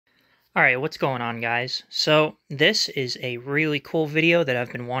Alright, what's going on, guys? So, this is a really cool video that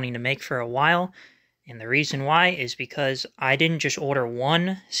I've been wanting to make for a while, and the reason why is because I didn't just order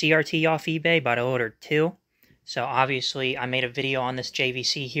one CRT off eBay, but I ordered two. So, obviously, I made a video on this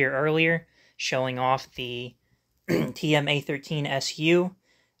JVC here earlier, showing off the TM-A13SU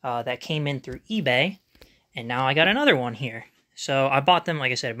that came in through eBay, and now I got another one here. So, I bought them,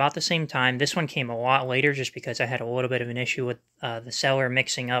 like I said, about the same time. This one came a lot later just because I had a little bit of an issue with the seller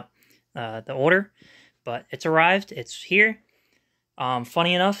mixing up the order, but it's arrived. It's here.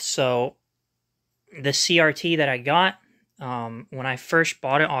 Funny enough, so the CRT that I got, when I first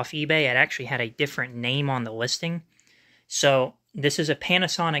bought it off eBay, it actually had a different name on the listing. So this is a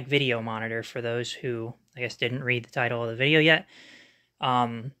Panasonic video monitor for those who, I guess, didn't read the title of the video yet.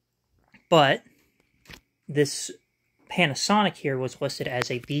 But this Panasonic here was listed as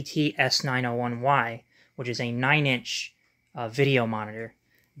a BT-S1360Y, which is a 9-inch video monitor.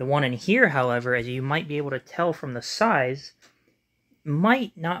 The one in here, however, as you might be able to tell from the size,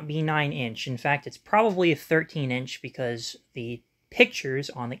 might not be 9-inch. In fact, it's probably a 13-inch because the pictures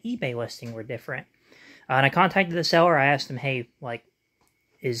on the eBay listing were different. And I contacted the seller. I asked him, hey, like,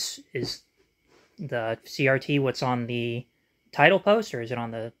 is the CRT what's on the title post, or is it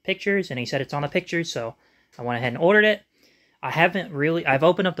on the pictures? And he said it's on the pictures, so I went ahead and ordered it. I've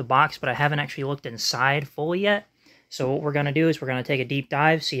opened up the box, but I haven't actually looked inside fully yet. So what we're going to do is we're going to take a deep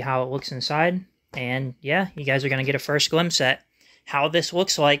dive, see how it looks inside, and yeah, you guys are going to get a first glimpse at how this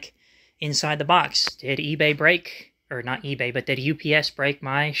looks like inside the box. Did eBay break, or not eBay, but did UPS break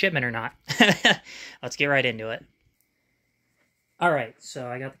my shipment or not? Let's get right into it. Alright, so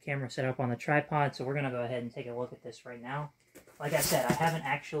I got the camera set up on the tripod, so we're going to go ahead and take a look at this right now. Like I said, I haven't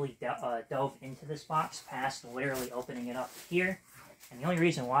actually dove into this box past literally opening it up here, and the only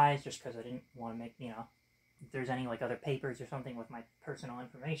reason why is just because I didn't want to make, if there's any like other papers or something with my personal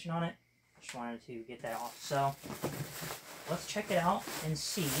information on it. I just wanted to get that off. So let's check it out and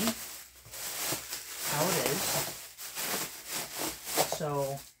see how it is.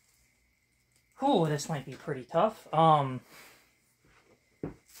 So, ooh, this might be pretty tough. I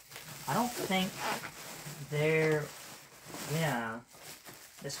don't think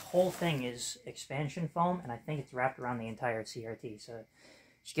this whole thing is expansion foam, and I think it's wrapped around the entire CRT. So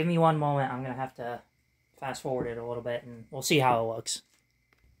just give me one moment. I'm gonna have to fast forward it a little bit, and we'll see how it looks.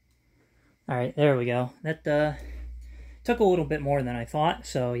 Alright, there we go. That took a little bit more than I thought.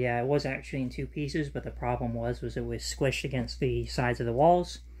 So yeah, it was actually in two pieces, but the problem was it was squished against the sides of the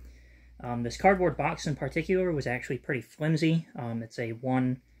walls. This cardboard box in particular was actually pretty flimsy. It's a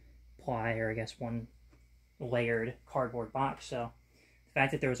one-ply, or I guess one-layered cardboard box. So the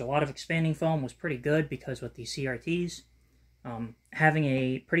fact that there was a lot of expanding foam was pretty good, because with these CRTs, having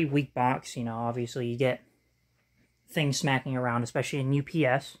a pretty weak box, obviously you get things smacking around, especially in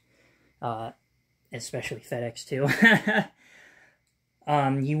UPS, especially FedEx too.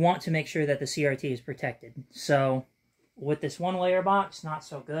 You want to make sure that the CRT is protected. So with this one layer box, not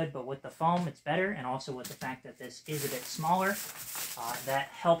so good, but with the foam, it's better. And also with the fact that this is a bit smaller, that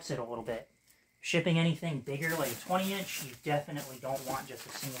helps it a little bit. Shipping anything bigger, like a 20-inch, you definitely don't want just a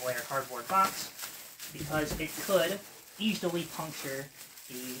single layer cardboard box, because it could easily puncture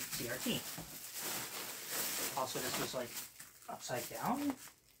the CRT. Also, this was like upside down?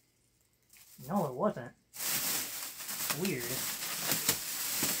 No, it wasn't. Weird.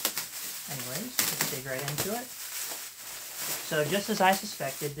 Anyways, let's dig right into it. So just as I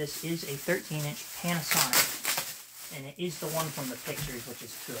suspected, this is a 13-inch Panasonic, and it is the one from the pictures, which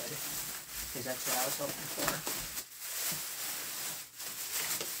is good, because that's what I was hoping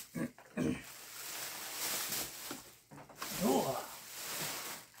for. Ooh.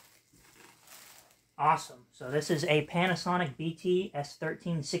 Awesome. So this is a Panasonic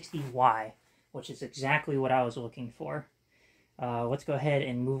BT-S1360Y, which is exactly what I was looking for. Let's go ahead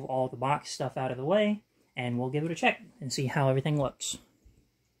and move all the box stuff out of the way, and we'll give it a check and see how everything looks.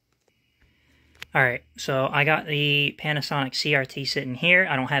 Alright, so I got the Panasonic CRT sitting here.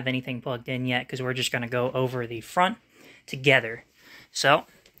 I don't have anything plugged in yet, because we're just going to go over the front together. So,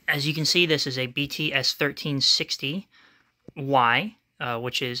 as you can see, this is a BT-S1360Y,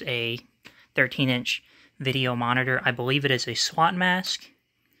 which is a 13-inch video monitor. I believe it is a slot mask,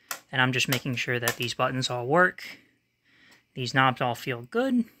 and I'm just making sure that these buttons all work. These knobs all feel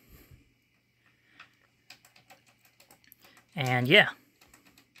good. And yeah.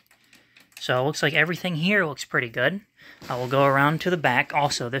 So it looks like everything here looks pretty good. I will go around to the back.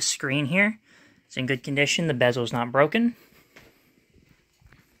 Also, this screen here is in good condition. The bezel's not broken.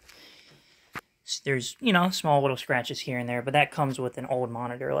 There's, small little scratches here and there, but that comes with an old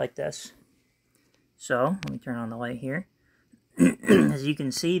monitor like this. So, let me turn on the light here. As you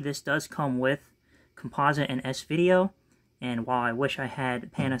can see, this does come with composite and S-Video, and while I wish I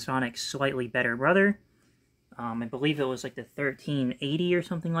had Panasonic's slightly better brother, I believe it was like the 1380 or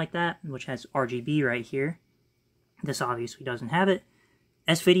something like that, which has RGB right here. This obviously doesn't have it.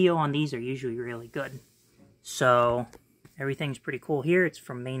 S-Video on these are usually really good. So, everything's pretty cool here. It's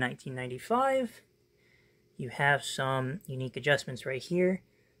from May 1995. You have some unique adjustments right here.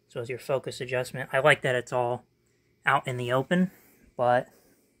 So as your focus adjustment, I like that it's all out in the open, but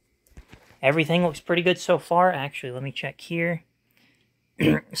everything looks pretty good so far. Actually, let me check here.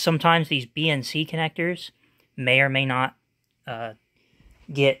 Sometimes these BNC connectors may or may not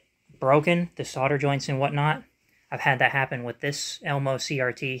get broken, the solder joints and whatnot. I've had that happen with this Elmo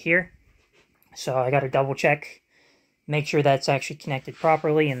CRT here. So I got to double check, make sure that's actually connected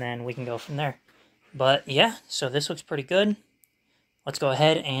properly, and then we can go from there. But yeah, so this looks pretty good. Let's go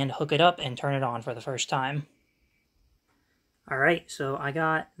ahead and hook it up and turn it on for the first time. Alright, so I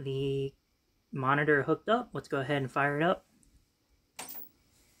got the monitor hooked up. Let's go ahead and fire it up.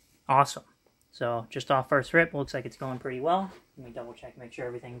 Awesome. So just off first rip, looks like it's going pretty well. Let me double check, make sure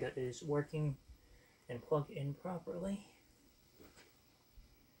everything is working and plugged in properly.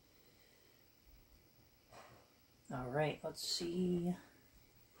 Alright, let's see.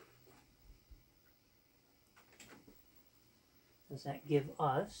 Does that give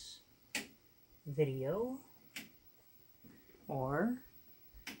us video, or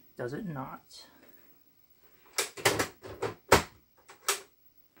does it not?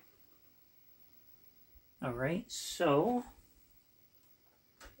 Alright, so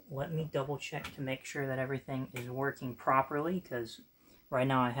let me double check to make sure that everything is working properly, because right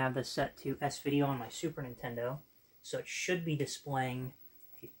now I have this set to S-Video on my Super Nintendo, so it should be displaying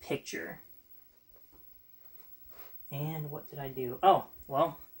a picture. And what did I do? Oh,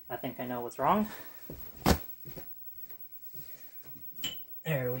 well, I think I know what's wrong.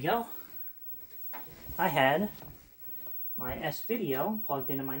 There we go. I had my S-Video plugged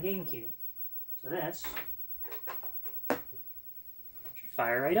into my GameCube. So this should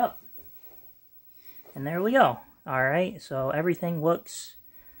fire right up. And there we go. Alright, so everything looks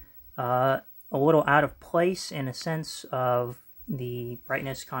a little out of place in a sense of the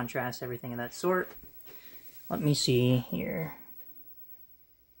brightness, contrast, everything of that sort. Let me see here.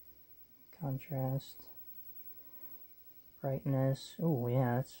 Contrast. Brightness. Oh,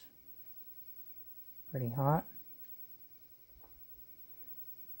 yeah, that's pretty hot.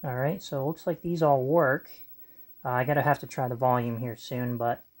 Alright, so it looks like these all work. I gotta have to try the volume here soon,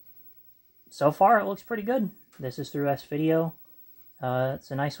 but so far it looks pretty good. This is through S-Video.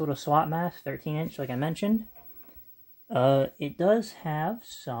 It's a nice little slot mask, 13-inch like I mentioned. It does have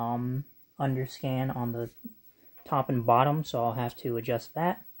some underscan on the top and bottom, so I'll have to adjust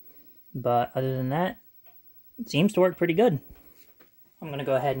that. But other than that, it seems to work pretty good. I'm going to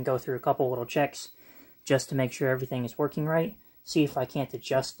go ahead and go through a couple little checks just to make sure everything is working right. See if I can't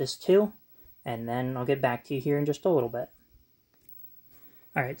adjust this too, and then I'll get back to you here in just a little bit.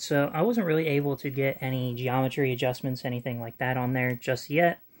 Alright, so I wasn't really able to get any geometry adjustments, anything like that on there just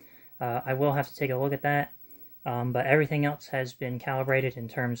yet. I will have to take a look at that. But everything else has been calibrated in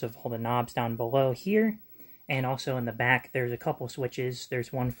terms of all the knobs down below here. And also in the back, there's a couple switches.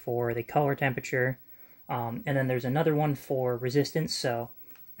 There's one for the color temperature, and then there's another one for resistance. So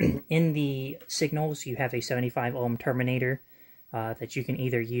in the signals, you have a 75 ohm terminator that you can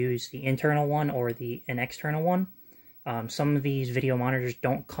either use the internal one or an external one. Some of these video monitors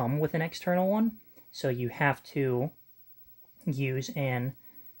don't come with an external one, so you have to use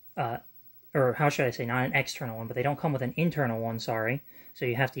or how should I say, not an external one, but they don't come with an internal one, sorry. So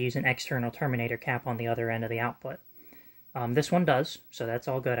you have to use an external terminator cap on the other end of the output. This one does, so that's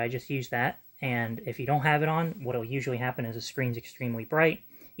all good. I just used that, and if you don't have it on, what will usually happen is the screen's extremely bright,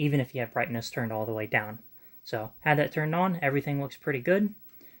 even if you have brightness turned all the way down. So, had that turned on, everything looks pretty good.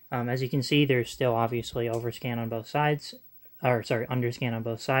 As you can see, there's still obviously overscan on both sides, underscan on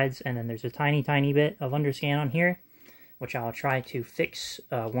both sides, and then there's a tiny, tiny bit of underscan on here, which I'll try to fix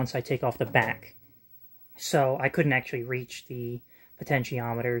once I take off the back. So I couldn't actually reach the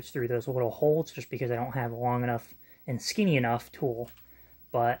potentiometers through those little holes just because I don't have a long enough and skinny enough tool.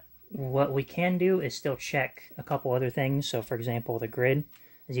 But what we can do is still check a couple other things. So for example, the grid,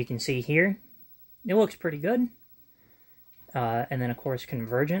 as you can see here, it looks pretty good. And then of course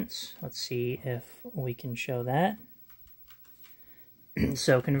convergence. Let's see if we can show that.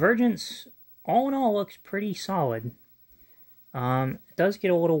 So convergence, all in all, looks pretty solid. It does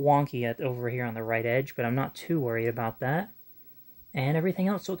get a little wonky over here on the right edge, but I'm not too worried about that. And everything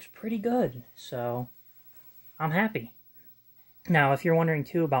else looks pretty good, so I'm happy. Now, if you're wondering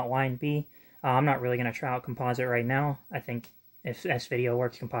too about line B, I'm not really going to try out composite right now. I think If S-Video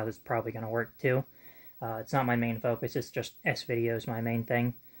works, Composite's probably going to work too. It's not my main focus, it's just S-Video is my main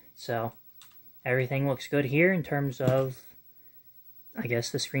thing. So, everything looks good here in terms of, I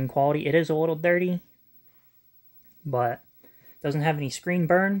guess, the screen quality. It is a little dirty, but doesn't have any screen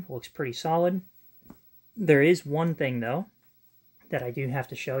burn, looks pretty solid. There is one thing, though, that I do have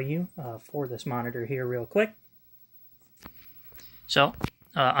to show you for this monitor here real quick. So,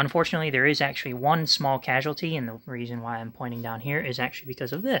 unfortunately, there is actually one small casualty, and the reason why I'm pointing down here is actually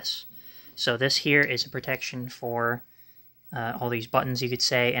because of this. So this here is a protection for all these buttons, you could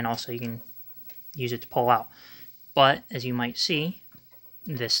say, and also you can use it to pull out. But, as you might see,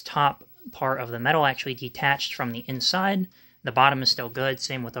 this top part of the metal actually detached from the inside. The bottom is still good,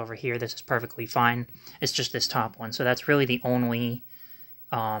 same with over here, this is perfectly fine. It's just this top one, so that's really the only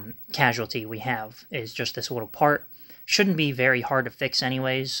casualty we have, is just this little part. Shouldn't be very hard to fix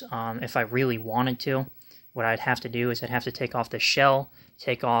anyways. If I really wanted to, what I'd have to do is I'd have to take off the shell,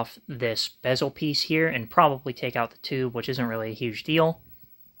 take off this bezel piece here, and probably take out the tube, which isn't really a huge deal,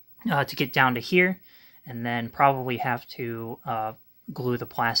 to get down to here, and then probably have to glue the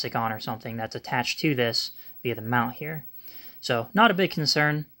plastic on or something that's attached to this via the mount here. So, not a big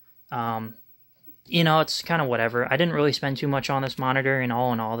concern. You know, it's kind of whatever. I didn't really spend too much on this monitor, and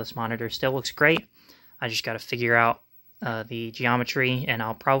all in all, this monitor still looks great. I just got to figure out the geometry, and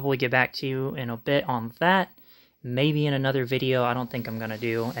I'll probably get back to you in a bit on that. Maybe in another video. I don't think I'm going to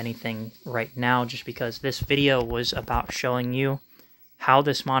do anything right now, just because this video was about showing you how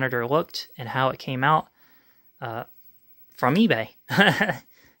this monitor looked and how it came out from eBay.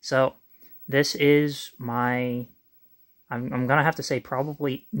 So, this is my... I'm going to have to say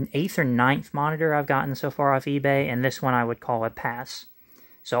probably 8th or 9th monitor I've gotten so far off eBay, and this one I would call a pass.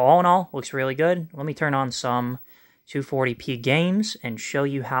 So all in all, looks really good. Let me turn on some 240p games and show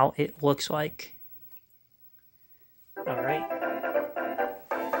you how it looks like. Alright.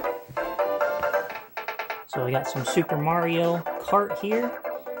 So we got some Super Mario Kart here.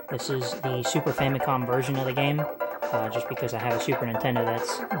 This is the Super Famicom version of the game, just because I have a Super Nintendo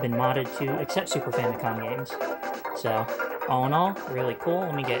that's been modded to accept Super Famicom games. So, all in all, really cool.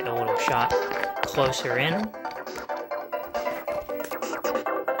 Let me get a little shot closer in.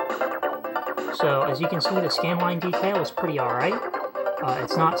 So, as you can see, the scanline detail is pretty alright.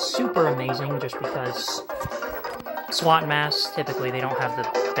 It's not super amazing, just because slot masks, typically they don't have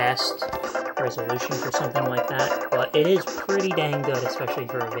the best resolution for something like that, but it is pretty dang good, especially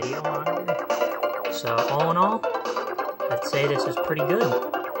for a video monitor. So, all in all, I'd say this is pretty good.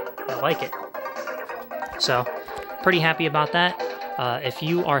 I like it. So, pretty happy about that. If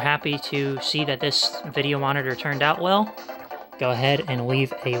you are happy to see that this video monitor turned out well, go ahead and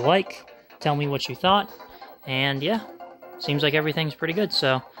leave a like. Tell me what you thought. And yeah, seems like everything's pretty good.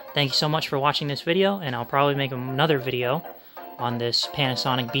 So thank you so much for watching this video, and I'll probably make another video on this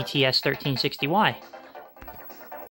Panasonic BT-S1360Y.